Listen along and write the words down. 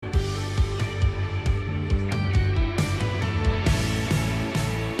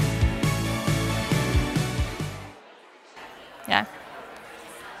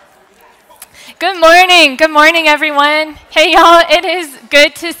Good morning. Good morning, everyone. Hey, y'all. It is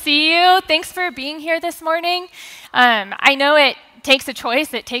good to see you. Thanks for being here this morning. I know it takes a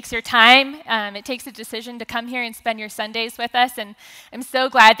choice. It takes your time. It takes a decision to come here and spend your Sundays with us, and I'm so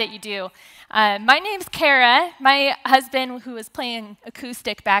glad that you do. My name's Kara. My husband, who is playing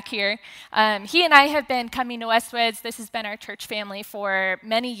acoustic back here, he and I have been coming to Westwoods. This has been our church family for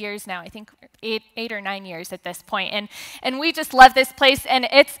many years now. I think eight or 9 years at this point. And we just love this place, and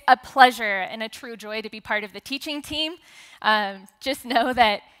it's a pleasure and a true joy to be part of the teaching team. Just know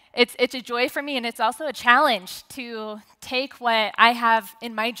that it's a joy for me, and it's also a challenge to take what I have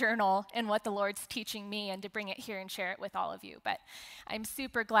in my journal and what the Lord's teaching me and to bring it here and share it with all of you. But I'm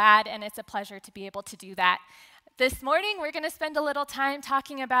super glad, and it's a pleasure to be able to do that. This morning, we're going to spend a little time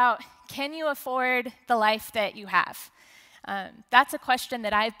talking about, can you afford the life that you have? That's a question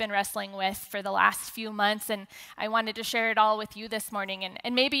that I've been wrestling with for the last few months, and I wanted to share it all with you this morning,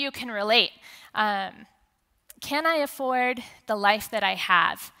 and maybe you can relate. Can I afford the life that I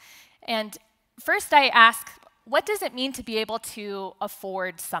have? And first I ask, what does it mean to be able to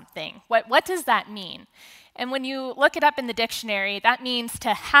afford something? What does that mean? And when you look it up in the dictionary, that means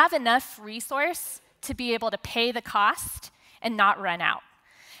to have enough resource to be able to pay the cost and not run out.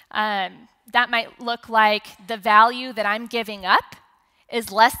 That might look like the value that I'm giving up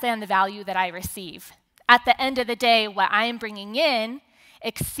is less than the value that I receive. At the end of the day, what I am bringing in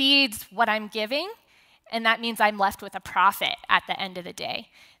exceeds what I'm giving, and that means I'm left with a profit at the end of the day.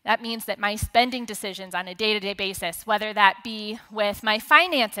 That means that my spending decisions on a day-to-day basis, whether that be with my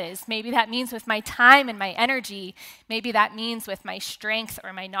finances, maybe that means with my time and my energy, maybe that means with my strength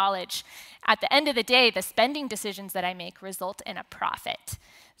or my knowledge. At the end of the day, the spending decisions that I make result in a profit.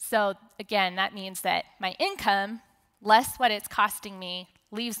 So again, that means that my income, less what it's costing me,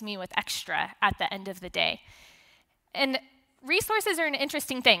 leaves me with extra at the end of the day. And resources are an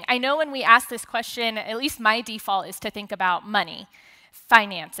interesting thing. I know when we ask this question, at least my default is to think about money,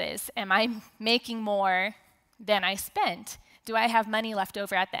 finances. Am I making more than I spent? Do I have money left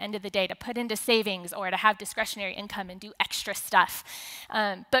over at the end of the day to put into savings or to have discretionary income and do extra stuff?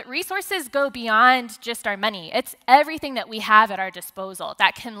 But resources go beyond just our money. It's everything that we have at our disposal.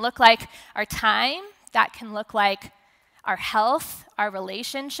 That can look like our time. That can look like our health, our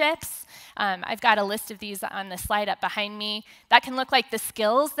relationships. I've got a list of these on the slide up behind me. That can look like the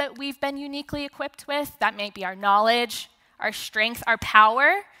skills that we've been uniquely equipped with. That may be our knowledge, our strength, our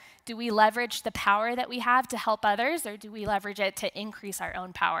power. Do we leverage the power that we have to help others, or do we leverage it to increase our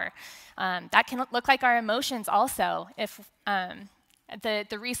own power? That can look like our emotions also. If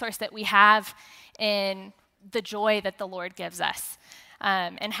the resource that we have in the joy that the Lord gives us,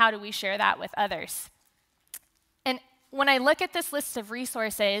 and how do we share that with others? And when I look at this list of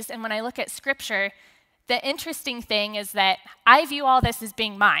resources and when I look at Scripture, the interesting thing is that I view all this as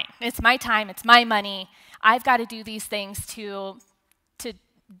being mine. It's my time, it's my money. I've got to do these things to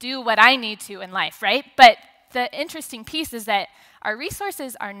do what I need to in life, right? But the interesting piece is that our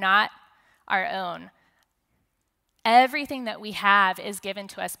resources are not our own. Everything that we have is given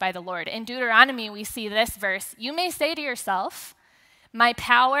to us by the Lord. In Deuteronomy, we see this verse. You may say to yourself, my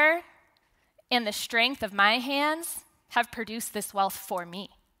power and the strength of my hands have produced this wealth for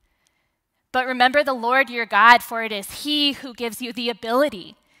me. But remember the Lord your God, for it is He who gives you the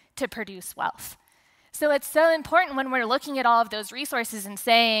ability to produce wealth. So it's so important when we're looking at all of those resources and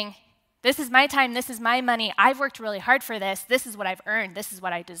saying, this is my time, this is my money, I've worked really hard for this is what I've earned, this is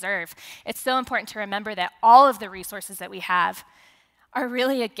what I deserve. It's so important to remember that all of the resources that we have are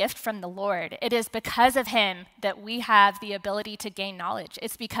really a gift from the Lord. It is because of Him that we have the ability to gain knowledge.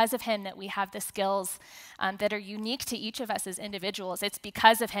 It's because of Him that we have the skills that are unique to each of us as individuals. It's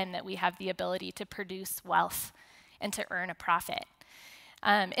because of Him that we have the ability to produce wealth and to earn a profit.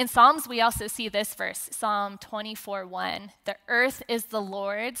 In Psalms, we also see this verse, Psalm 24:1. The earth is the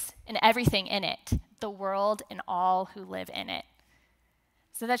Lord's and everything in it, the world and all who live in it.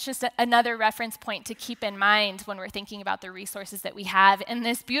 So that's just another reference point to keep in mind when we're thinking about the resources that we have. In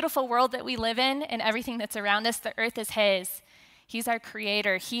this beautiful world that we live in and everything that's around us, the earth is His. He's our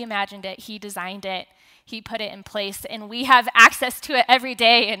creator. He imagined it. He designed it. He put it in place. And we have access to it every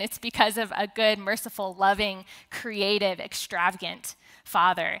day, and it's because of a good, merciful, loving, creative, extravagant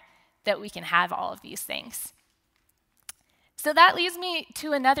Father that we can have all of these things. So that leads me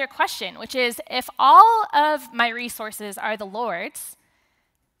to another question, which is, if all of my resources are the Lord's,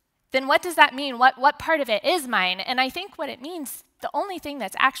 then what does that mean? What part of it is mine? And I think what it means, the only thing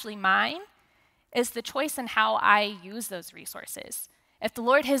that's actually mine is the choice in how I use those resources. If the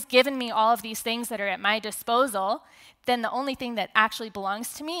Lord has given me all of these things that are at my disposal, then the only thing that actually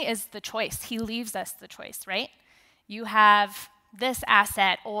belongs to me is the choice. He leaves us the choice, right? You have this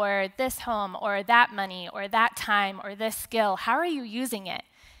asset or this home or that money or that time or this skill? How are you using it?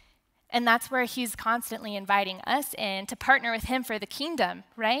 And that's where he's constantly inviting us in to partner with him for the kingdom,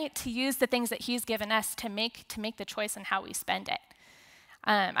 right? To use the things that he's given us to make the choice on how we spend it.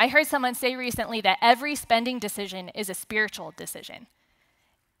 I heard someone say recently that every spending decision is a spiritual decision.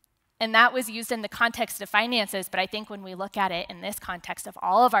 And that was used in the context of finances, but I think when we look at it in this context of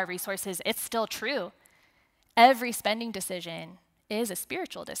all of our resources, it's still true. Every spending decision is a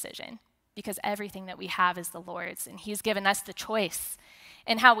spiritual decision because everything that we have is the Lord's, and he's given us the choice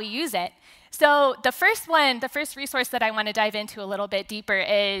in how we use it. So the first resource that I want to dive into a little bit deeper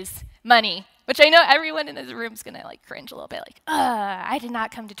is money, which I know everyone in this room is going to cringe a little bit, I did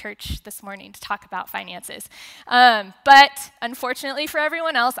not come to church this morning to talk about finances. But unfortunately for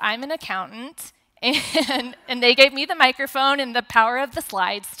everyone else, I'm an accountant, and they gave me the microphone and the power of the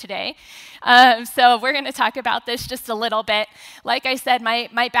slides today. So we're going to talk about this just a little bit. Like I said,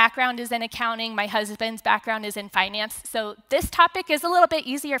 my background is in accounting. My husband's background is in finance. So this topic is a little bit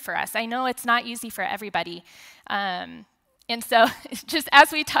easier for us. I know it's not easy for everybody. And so just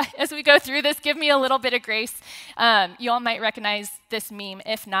as we go through this, give me a little bit of grace. You all might recognize this meme.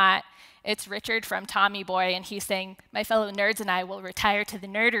 If not, it's Richard from Tommy Boy, and he's saying, my fellow nerds and I will retire to the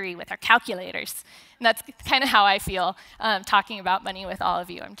nerdery with our calculators. And that's kind of how I feel talking about money with all of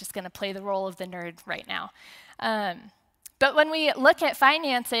you. I'm just going to play the role of the nerd right now. But when we look at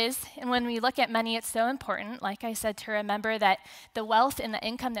finances and when we look at money, it's so important, like I said, to remember that the wealth and the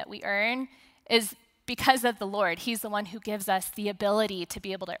income that we earn is because of the Lord. He's the one who gives us the ability to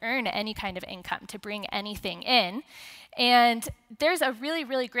be able to earn any kind of income, to bring anything in. And there's a really,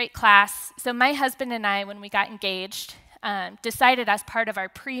 really great class. So my husband and I, when we got engaged, decided as part of our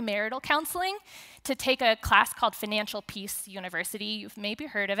premarital counseling to take a class called Financial Peace University. You've maybe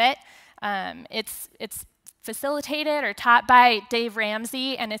heard of it. It's facilitated or taught by Dave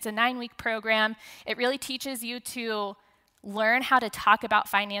Ramsey, and it's a 9-week program. It really teaches you to learn how to talk about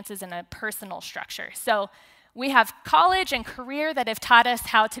finances in a personal structure. So we have college and career that have taught us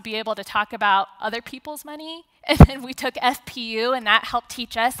how to be able to talk about other people's money. And then we took FPU, and that helped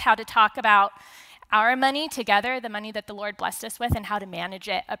teach us how to talk about our money together, the money that the Lord blessed us with, and how to manage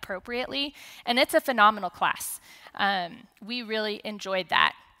it appropriately. And it's a phenomenal class. We really enjoyed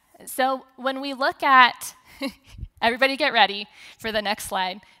that. So when we look at, everybody get ready for the next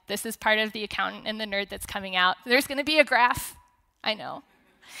slide. This is part of the accountant and the nerd that's coming out. There's going to be a graph. I know.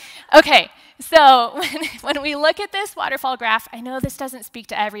 Okay, so when we look at this waterfall graph, I know this doesn't speak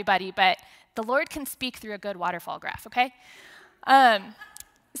to everybody, but the Lord can speak through a good waterfall graph, okay?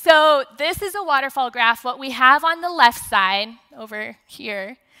 So this is a waterfall graph. What we have on the left side over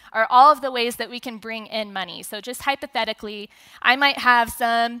here are all of the ways that we can bring in money. So just hypothetically, I might have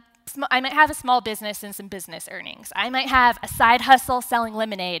a small business and some business earnings. I might have a side hustle selling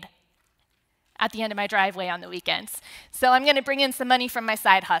lemonade at the end of my driveway on the weekends. So I'm going to bring in some money from my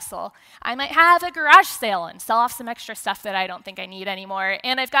side hustle. I might have a garage sale and sell off some extra stuff that I don't think I need anymore.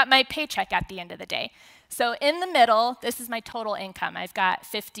 And I've got my paycheck at the end of the day. So in the middle, this is my total income. I've got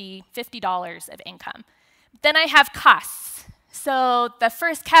 $50 of income. Then I have costs. So the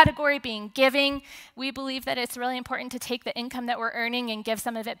first category being giving, we believe that it's really important to take the income that we're earning and give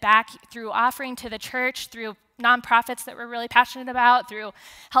some of it back through offering to the church, through nonprofits that we're really passionate about, through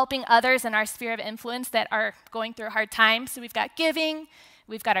helping others in our sphere of influence that are going through a hard time. So we've got giving,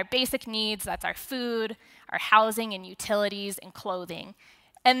 we've got our basic needs, that's our food, our housing and utilities and clothing.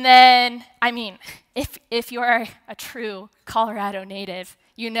 And then, if you're a true Colorado native,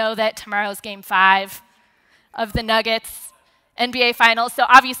 you know that tomorrow's Game 5 of the Nuggets NBA Finals. So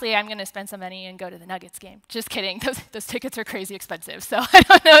obviously, I'm going to spend some money and go to the Nuggets game. Just kidding. Those tickets are crazy expensive. So I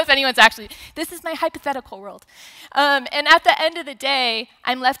don't know if anyone's actually, this is my hypothetical world. And at the end of the day,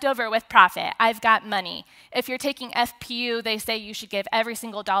 I'm left over with profit. I've got money. If you're taking FPU, they say you should give every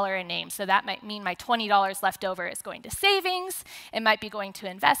single dollar a name. So that might mean my $20 left over is going to savings. It might be going to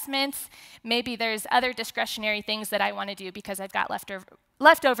investments. Maybe there's other discretionary things that I want to do because I've got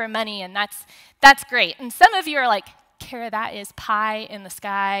leftover money, and that's great. And some of you are like, Kara, that is pie in the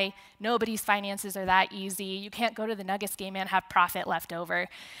sky. Nobody's finances are that easy. You can't go to the Nuggets game and have profit left over.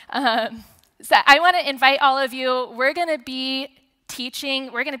 So I want to invite all of you. We're going to be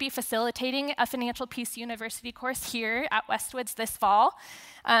facilitating a Financial Peace University course here at Westwoods this fall.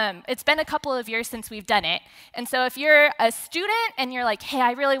 It's been a couple of years since we've done it. And so if you're a student and you're like, hey,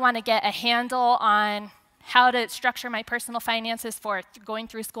 I really want to get a handle on how to structure my personal finances for going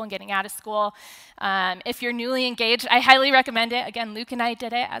through school and getting out of school. If you're newly engaged, I highly recommend it. Again, Luke and I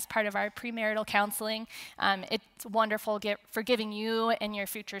did it as part of our premarital counseling. It's wonderful for giving you and your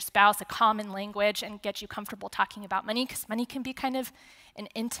future spouse a common language and get you comfortable talking about money, because money can be kind of an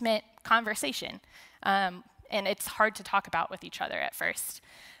intimate conversation. And it's hard to talk about with each other at first.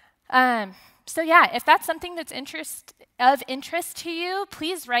 So yeah, if that's something that's of interest to you,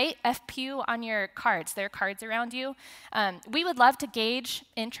 please write FPU on your cards. There are cards around you. We would love to gauge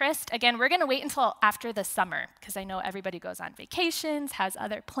interest. Again, we're going to wait until after the summer, because I know everybody goes on vacations, has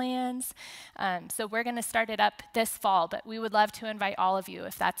other plans. So we're going to start it up this fall, but we would love to invite all of you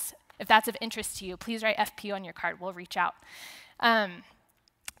if that's of interest to you. Please write FPU on your card. We'll reach out.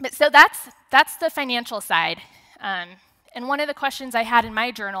 But so that's the financial side. And one of the questions I had in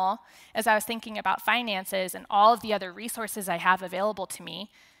my journal as I was thinking about finances and all of the other resources I have available to me,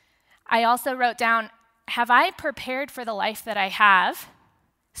 I also wrote down, have I prepared for the life that I have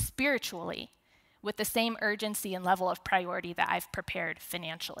spiritually with the same urgency and level of priority that I've prepared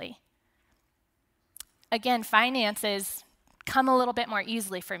financially? Again, finances come a little bit more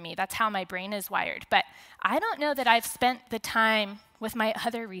easily for me. That's how my brain is wired. But I don't know that I've spent the time with my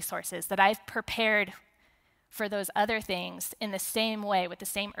other resources, that I've prepared for those other things in the same way, with the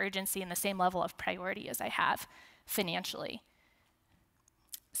same urgency and the same level of priority as I have financially.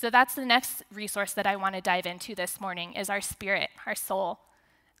 So that's the next resource that I want to dive into this morning, is our spirit, our soul,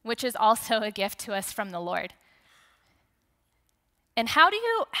 which is also a gift to us from the Lord. And how do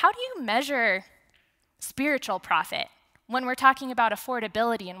you measure spiritual profit when we're talking about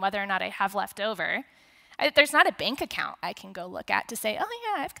affordability and whether or not I have left over? There's not a bank account I can go look at to say, oh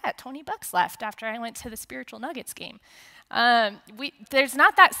yeah, I've got $20 left after I went to the Spiritual Nuggets game. There's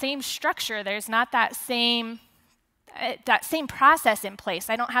not that same structure. There's not that same process in place.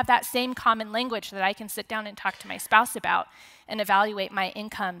 I don't have that same common language that I can sit down and talk to my spouse about and evaluate my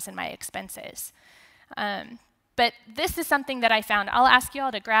incomes and my expenses. But this is something that I found. I'll ask you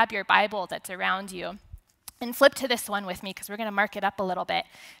all to grab your Bible that's around you and flip to this one with me, because we're going to mark it up a little bit.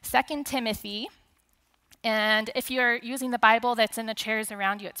 2 Timothy. And if you're using the Bible that's in the chairs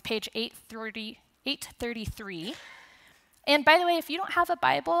around you, it's page 833. And by the way, if you don't have a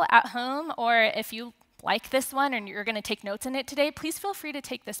Bible at home, or if you like this one and you're going to take notes in it today, please feel free to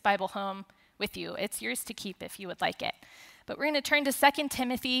take this Bible home with you. It's yours to keep if you would like it. But we're going to turn to 2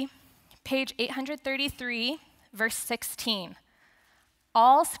 Timothy, page 833, verse 16.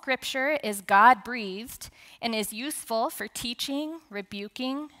 All Scripture is God-breathed and is useful for teaching,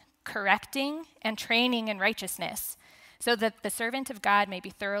 rebuking, correcting, and training in righteousness, so that the servant of God may be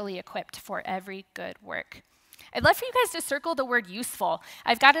thoroughly equipped for every good work. I'd love for you guys to circle the word useful.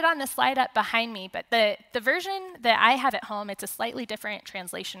 I've got it on the slide up behind me, but the version that I have at home, it's a slightly different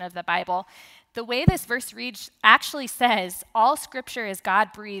translation of the Bible. The way this verse reads actually says, all Scripture is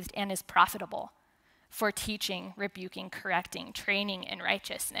God-breathed and is profitable for teaching, rebuking, correcting, training in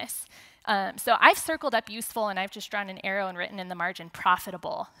righteousness. So I've circled up useful, and I've just drawn an arrow and written in the margin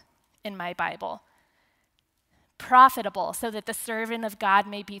profitable in my Bible. Profitable, so that the servant of God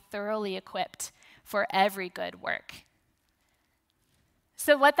may be thoroughly equipped for every good work.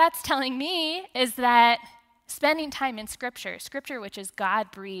 So what that's telling me is that spending time in Scripture which is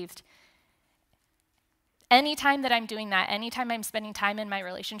God-breathed, anytime that I'm doing that, anytime I'm spending time in my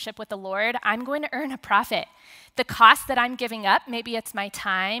relationship with the Lord, I'm going to earn a profit. The cost that I'm giving up, maybe it's my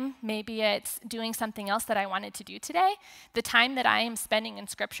time, maybe it's doing something else that I wanted to do today, the time that I am spending in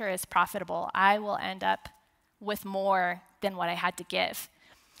Scripture is profitable. I will end up with more than what I had to give.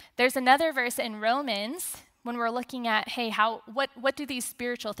 There's another verse in Romans when we're looking at, hey, what do these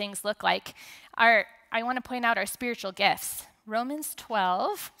spiritual things look like? I want to point out our spiritual gifts. Romans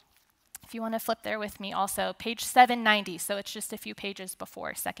 12. If you want to flip there with me also, page 790, so it's just a few pages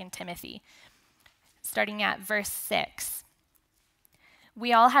before 2 Timothy, starting at verse 6.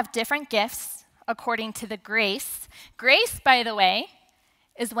 We all have different gifts according to the grace. Grace, by the way,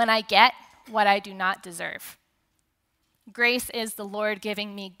 is when I get what I do not deserve. Grace is the Lord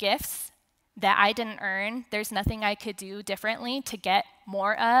giving me gifts that I didn't earn. There's nothing I could do differently to get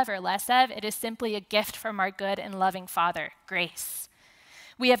more of or less of. It is simply a gift from our good and loving Father, grace.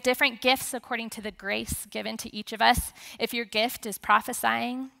 We have different gifts according to the grace given to each of us. If your gift is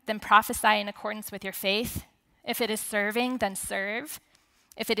prophesying, then prophesy in accordance with your faith. If it is serving, then serve.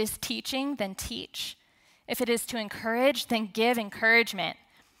 If it is teaching, then teach. If it is to encourage, then give encouragement.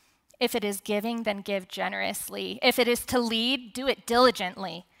 If it is giving, then give generously. If it is to lead, do it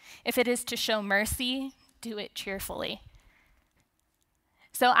diligently. If it is to show mercy, do it cheerfully.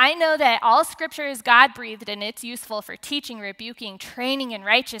 So I know that all scripture is God-breathed and it's useful for teaching, rebuking, training in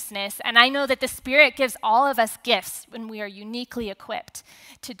righteousness. And I know that the Spirit gives all of us gifts when we are uniquely equipped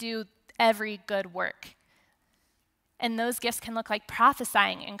to do every good work. And those gifts can look like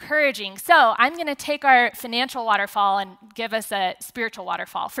prophesying, encouraging. So I'm going to take our financial waterfall and give us a spiritual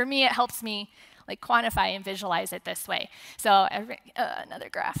waterfall. For me, it helps me quantify and visualize it this way. So another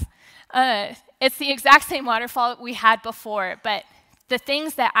graph. It's the exact same waterfall we had before, but the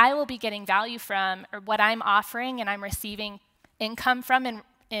things that I will be getting value from, or what I'm offering and I'm receiving income from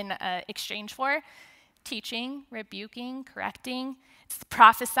in exchange for, teaching, rebuking, correcting,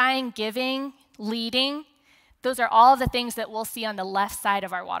 prophesying, giving, leading. Those are all the things that we'll see on the left side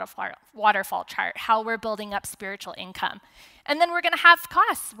of our waterfall chart, how we're building up spiritual income. And then we're going to have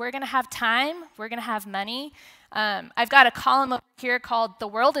costs. We're going to have time. We're going to have money. I've got a column over here called "The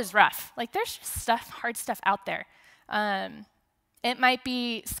World is Rough." There's just hard stuff out there. It might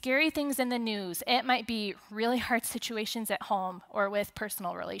be scary things in the news. It might be really hard situations at home or with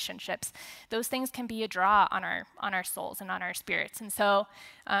personal relationships. Those things can be a draw on our souls and on our spirits. And so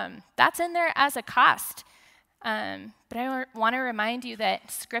that's in there as a cost. But I want to remind you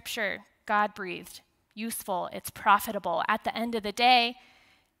that Scripture, God-breathed, useful, it's profitable. At the end of the day,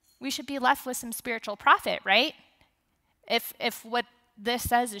 we should be left with some spiritual profit, right? If what this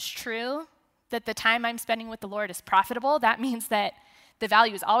says is true, that the time I'm spending with the Lord is profitable, that means that the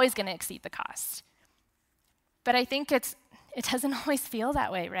value is always going to exceed the cost. But I think it doesn't always feel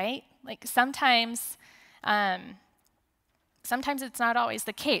that way, right? Sometimes it's not always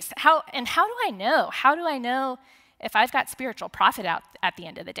the case. How do I know? How do I know if I've got spiritual profit out at the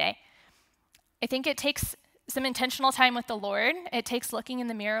end of the day? I think it takes some intentional time with the Lord. It takes looking in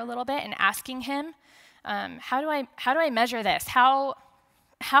the mirror a little bit and asking Him, how do I measure this? How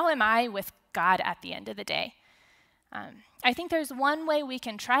am I with God at the end of the day? I think there's one way we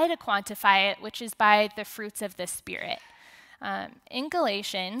can try to quantify it, which is by the fruits of the Spirit. In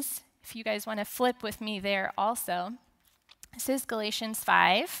Galatians, if you guys want to flip with me there also, this is Galatians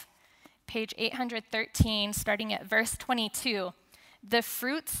 5, page 813, starting at verse 22. The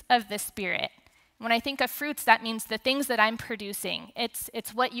fruits of the Spirit. When I think of fruits, that means the things that I'm producing.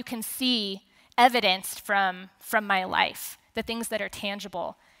 It's what you can see evidenced from my life, the things that are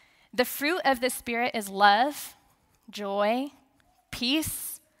tangible. The fruit of the Spirit is love, joy,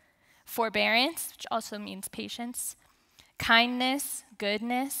 peace, forbearance, which also means patience, kindness,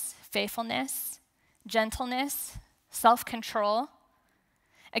 goodness, faithfulness, gentleness, self-control.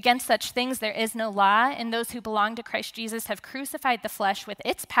 Against such things there is no law, and those who belong to Christ Jesus have crucified the flesh with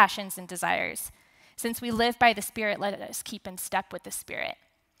its passions and desires. Since we live by the Spirit, let us keep in step with the Spirit.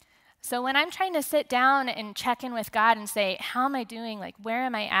 So when I'm trying to sit down and check in with God and say, how am I doing? Where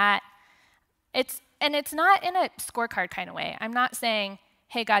am I at? It's not in a scorecard kind of way. I'm not saying,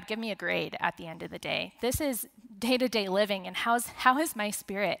 hey, God, give me a grade at the end of the day. This is day-to-day living, and how is my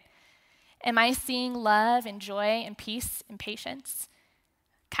spirit? Am I seeing love and joy and peace and patience,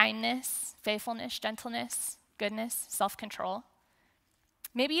 kindness, faithfulness, gentleness, goodness, self-control?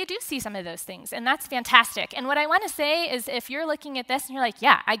 Maybe you do see some of those things, and that's fantastic. And what I want to say is if you're looking at this and you're like,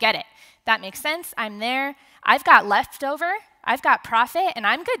 yeah, I get it. That makes sense. I'm there. I've got leftover. I've got profit, and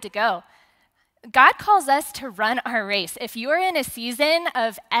I'm good to go. God calls us to run our race. If you're in a season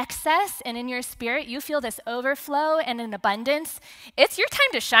of excess and in your spirit you feel this overflow and an abundance, it's your time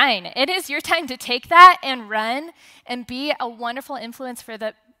to shine. It is your time to take that and run and be a wonderful influence for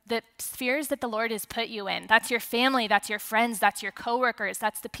the spheres that the Lord has put you in. That's your family, that's your friends, that's your coworkers,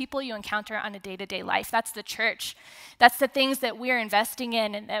 that's the people you encounter on a day-to-day life, that's the church. That's the things that we're investing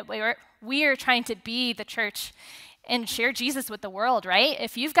in and that we are trying to be the church and share Jesus with the world, right?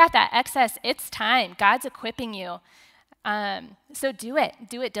 If you've got that excess, it's time. God's equipping you. So do it.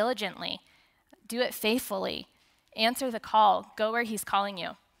 Do it diligently. Do it faithfully. Answer the call. Go where He's calling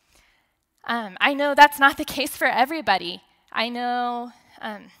you. I know that's not the case for everybody. I know,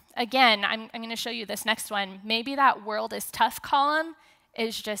 again, I'm going to show you this next one. Maybe that world is tough column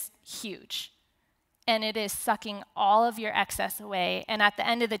is just huge. And it is sucking all of your excess away. And at the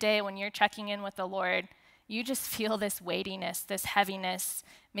end of the day, when you're checking in with the Lord, you just feel this weightiness, this heaviness.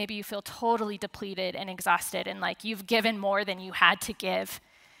 Maybe you feel totally depleted and exhausted and like you've given more than you had to give.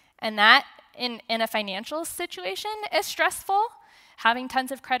 And that, in a financial situation, is stressful. Having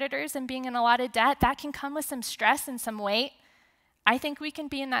tons of creditors and being in a lot of debt, that can come with some stress and some weight. I think we can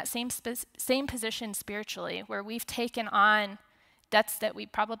be in that same position spiritually, where we've taken on debts that we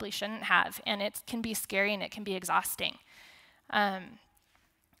probably shouldn't have, and it can be scary and it can be exhausting.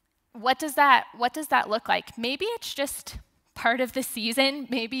 What does that look like? Maybe it's just part of the season.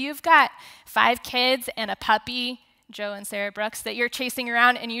 Maybe you've got 5 kids and a puppy Joe and Sarah Brooks, that you're chasing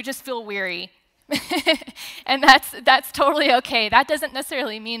around and you just feel weary. And that's totally okay. That doesn't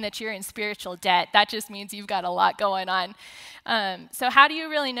necessarily mean that you're in spiritual debt. That just means you've got a lot going on. So how do you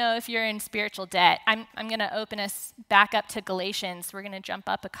really know if you're in spiritual debt? I'm going to open us back up to Galatians. We're going to jump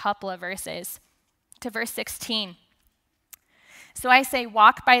up a couple of verses to verse 16. So I say,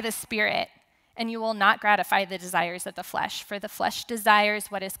 walk by the Spirit, and you will not gratify the desires of the flesh. For the flesh desires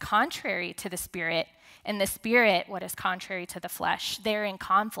what is contrary to the Spirit, and the Spirit what is contrary to the flesh. They're in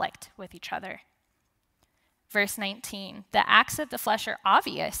conflict with each other. Verse 19, the acts of the flesh are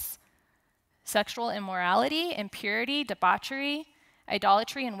obvious: sexual immorality, impurity, debauchery,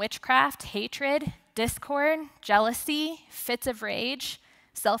 idolatry and witchcraft, hatred, discord, jealousy, fits of rage,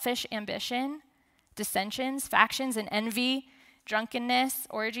 selfish ambition, dissensions, factions, and envy, drunkenness,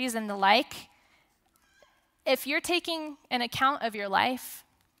 orgies, and the like. If you're taking an account of your life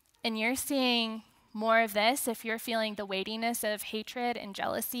and you're seeing more of this, if you're feeling the weightiness of hatred and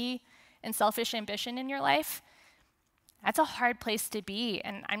jealousy and selfish ambition in your life, that's a hard place to be.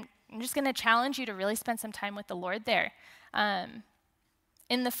 And I'm just going to challenge you to really spend some time with the Lord there.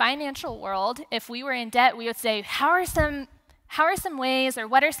 In the financial world, if we were in debt, we would say, how are some ways, or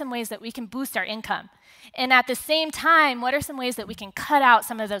what are some ways that we can boost our income? And at the same time, what are some ways that we can cut out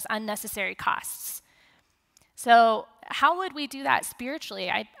some of those unnecessary costs? So how would we do that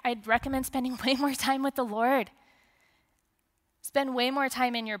spiritually? I'd recommend spending way more time with the Lord. Spend way more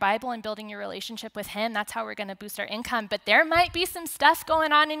time in your Bible and building your relationship with Him. That's how we're going to boost our income. But there might be some stuff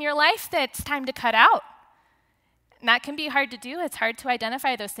going on in your life that's time to cut out. And that can be hard to do. It's hard to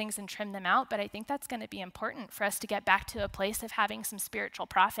identify those things and trim them out, but I think that's going to be important for us to get back to a place of having some spiritual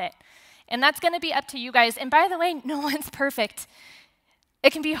profit. And that's going to be up to you guys. And by the way, no one's perfect.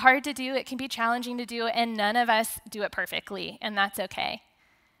 It can be hard to do, it can be challenging to do, and none of us do it perfectly, and that's okay.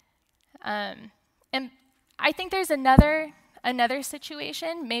 And I think there's another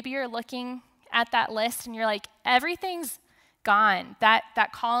situation. Maybe you're looking at that list and you're like, everything's gone.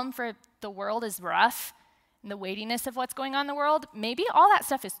 That column for the world is rough, and the weightiness of what's going on in the world, maybe all that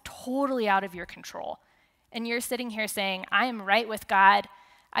stuff is totally out of your control. And you're sitting here saying, I am right with God.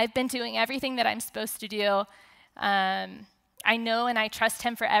 I've been doing everything that I'm supposed to do. I know and I trust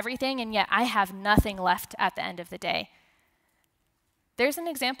Him for everything, and yet I have nothing left at the end of the day. There's an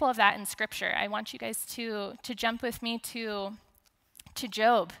example of that in Scripture. I want you guys to jump with me to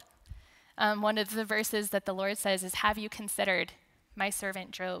Job. One of the verses that the Lord says is, have you considered my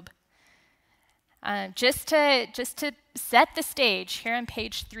servant Job? Just to set the stage, here on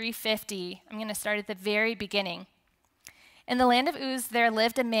page 350, I'm going to start at the very beginning. In the land of Uz, there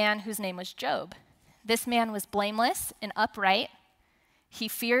lived a man whose name was Job. This man was blameless and upright. He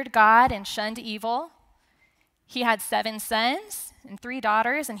feared God and shunned evil. He had 7 sons and 3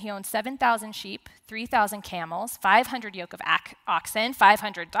 daughters, and he owned 7,000 sheep, 3,000 camels, 500 yoke of oxen,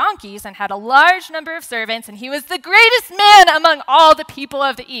 500 donkeys, and had a large number of servants, and he was the greatest man among all the people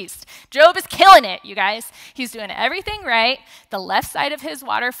of the East. Job is killing it, you guys. He's doing everything right. The left side of his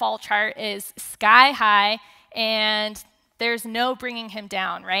waterfall chart is sky high, and there's no bringing him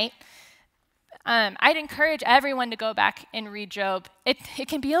down, right? I'd encourage everyone to go back and read Job. It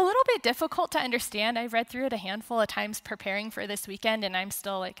can be a little bit difficult to understand. I've read through it a handful of times preparing for this weekend, and I'm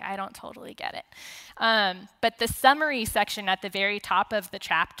still like, I don't totally get it. But the summary section at the very top of the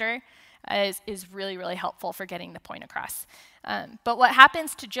chapter is really, really helpful for getting the point across. But what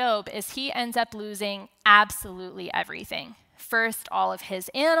happens to Job is he ends up losing absolutely everything. First, all of his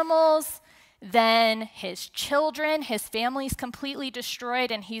animals, then his children, his family's completely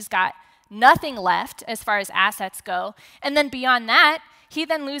destroyed, and he's got nothing left as far as assets go. And then beyond that, he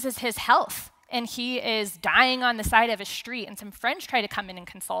then loses his health, and he is dying on the side of a street, and some friends try to come in and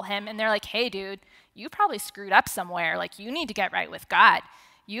console him, and they're like, hey, dude, you probably screwed up somewhere. Like, you need to get right with God.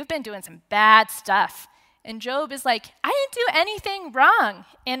 You've been doing some bad stuff. And Job is like, I didn't do anything wrong.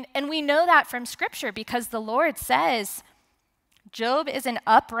 And we know that from Scripture because the Lord says, Job is an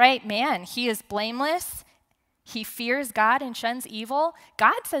upright man. He is blameless. He fears God and shuns evil.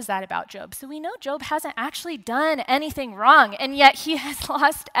 God says that about Job. So we know Job hasn't actually done anything wrong, and yet he has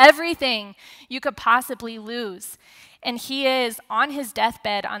lost everything you could possibly lose. And he is on his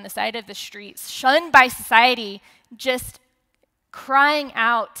deathbed on the side of the streets, shunned by society, just crying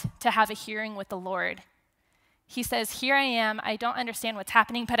out to have a hearing with the Lord. He says, here I am. I don't understand what's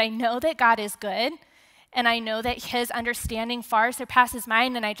happening, but I know that God is good. And I know that his understanding far surpasses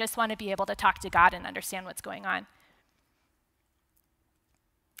mine, and I just want to be able to talk to God and understand what's going on.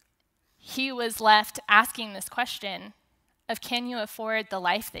 He was left asking this question of, can you afford the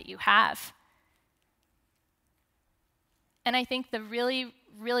life that you have? And I think the really,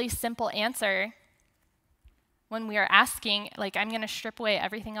 really simple answer when we are asking, like, I'm going to strip away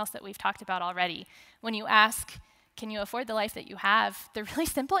everything else that we've talked about already. When you ask, can you afford the life that you have? The really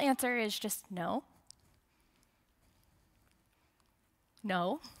simple answer is just no.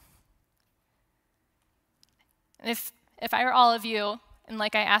 No. And if I were all of you, and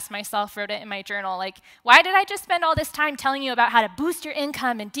like I asked myself, wrote it in my journal, like, why did I just spend all this time telling you about how to boost your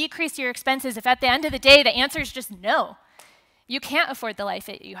income and decrease your expenses if at the end of the day the answer is just no? You can't afford the life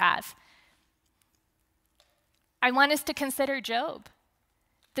that you have. I want us to consider Job.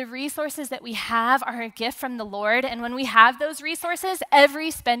 The resources that we have are a gift from the Lord, and when we have those resources,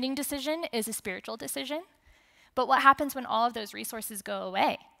 every spending decision is a spiritual decision. But what happens when all of those resources go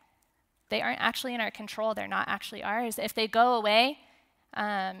away? They aren't actually in our control. They're not actually ours. If they go away,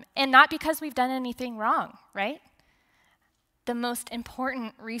 and not because we've done anything wrong, right? The most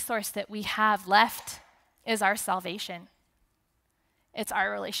important resource that we have left is our salvation. It's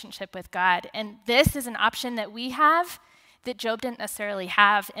our relationship with God. And this is an option that we have that Job didn't necessarily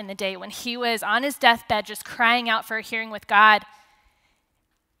have in the day when he was on his deathbed just crying out for a hearing with God.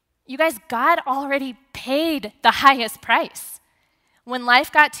 You guys, God already paid the highest price. When life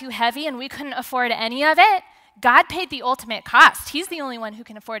got too heavy and we couldn't afford any of it, God paid the ultimate cost. He's the only one who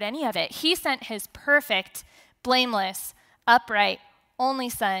can afford any of it. He sent his perfect, blameless, upright, only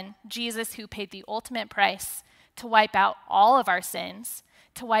Son, Jesus, who paid the ultimate price to wipe out all of our sins,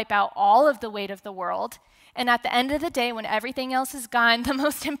 to wipe out all of the weight of the world. And at the end of the day, when everything else is gone, the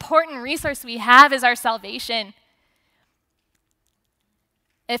most important resource we have is our salvation.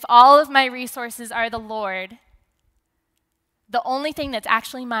 If all of my resources are the Lord, the only thing that's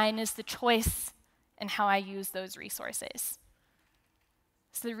actually mine is the choice in how I use those resources.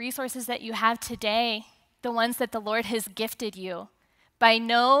 So the resources that you have today, the ones that the Lord has gifted you, by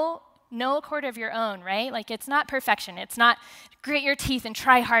no accord of your own, right? Like, it's not perfection. It's not grit your teeth and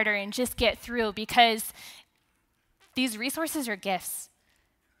try harder and just get through, because these resources are gifts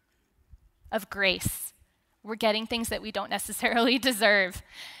of grace. We're getting things that we don't necessarily deserve.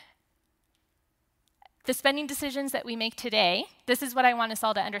 The spending decisions that we make today, this is what I want us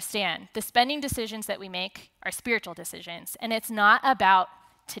all to understand. The spending decisions that we make are spiritual decisions, and it's not about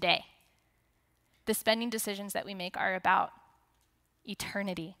today. The spending decisions that we make are about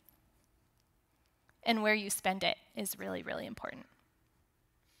eternity. And where you spend it is really, really important.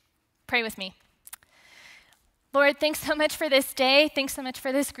 Pray with me. Lord, thanks so much for this day. Thanks so much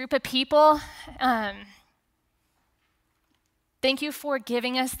for this group of people. Thank you for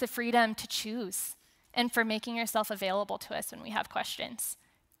giving us the freedom to choose and for making yourself available to us when we have questions.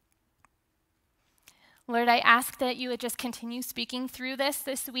 Lord, I ask that you would just continue speaking through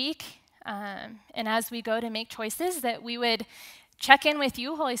this week. And as we go to make choices, that we would check in with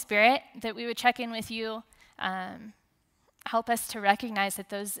you, Holy Spirit, that we would check in with you. Help us to recognize that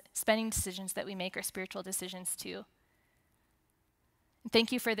those spending decisions that we make are spiritual decisions too.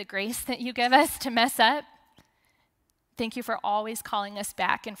 Thank you for the grace that you give us to mess up. Thank you for always calling us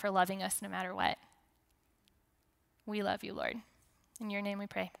back and for loving us no matter what. We love you, Lord. In your name we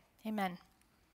pray. Amen.